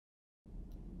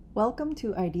Welcome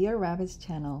to Idea Rabbit's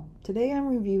channel. Today I'm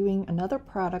reviewing another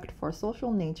product for Social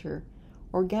Nature,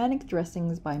 Organic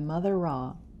Dressings by Mother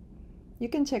Raw. You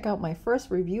can check out my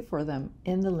first review for them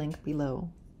in the link below.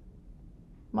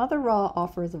 Mother Raw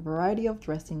offers a variety of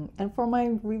dressing, and for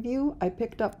my review I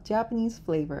picked up Japanese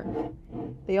flavor.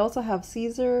 They also have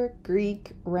Caesar,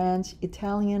 Greek, ranch,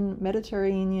 Italian,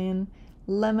 Mediterranean,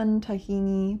 lemon,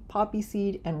 tahini, poppy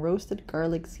seed, and roasted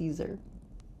garlic Caesar.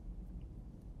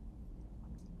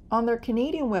 On their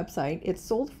Canadian website, it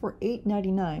sold for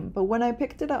 $8.99, but when I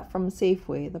picked it up from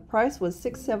Safeway, the price was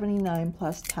 $6.79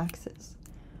 plus taxes.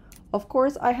 Of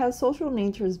course, I had Social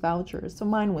Nature's voucher, so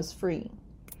mine was free.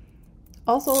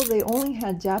 Also, they only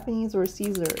had Japanese or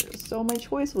Caesar, so my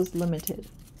choice was limited.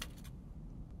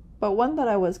 But one that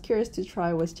I was curious to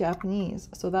try was Japanese,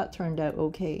 so that turned out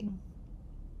okay.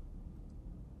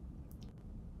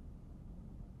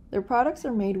 Their products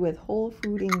are made with whole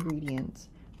food ingredients,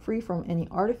 free from any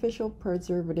artificial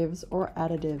preservatives or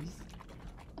additives.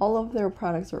 All of their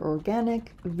products are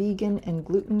organic, vegan, and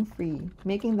gluten-free,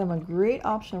 making them a great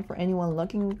option for anyone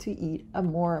looking to eat a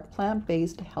more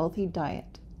plant-based, healthy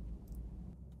diet.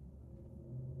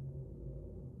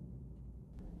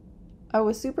 I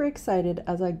was super excited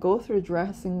as I go through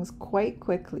dressings quite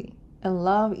quickly and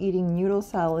love eating noodle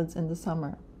salads in the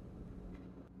summer.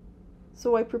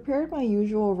 So I prepared my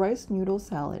usual rice noodle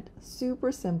salad,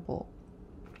 super simple.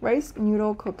 Rice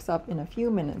noodle cooks up in a few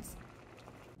minutes,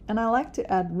 and I like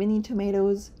to add mini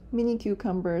tomatoes, mini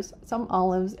cucumbers, some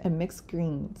olives, and mixed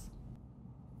greens.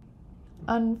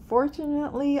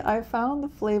 Unfortunately, I found the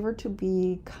flavor to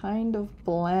be kind of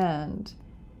bland.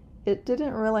 It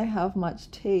didn't really have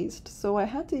much taste, so I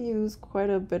had to use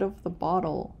quite a bit of the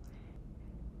bottle.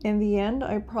 In the end,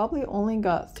 I probably only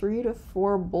got 3 to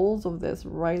 4 bowls of this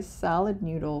rice salad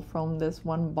noodle from this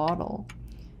one bottle.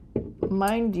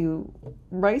 Mind you,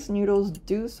 rice noodles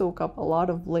do soak up a lot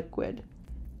of liquid,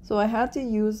 so I had to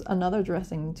use another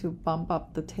dressing to bump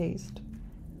up the taste.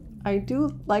 I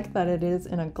do like that it is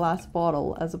in a glass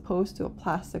bottle as opposed to a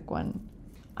plastic one.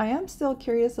 I am still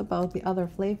curious about the other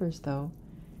flavors though.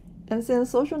 And since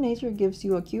Social Nature gives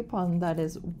you a coupon that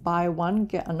is buy one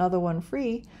get another one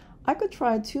free, I could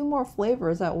try 2 more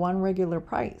flavors at one regular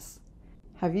price.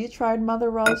 Have you tried Mother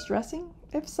Raw's dressing?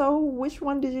 If so, which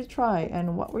one did you try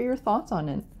and what were your thoughts on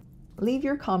it? Leave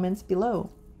your comments below.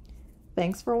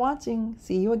 Thanks for watching.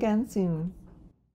 See you again soon.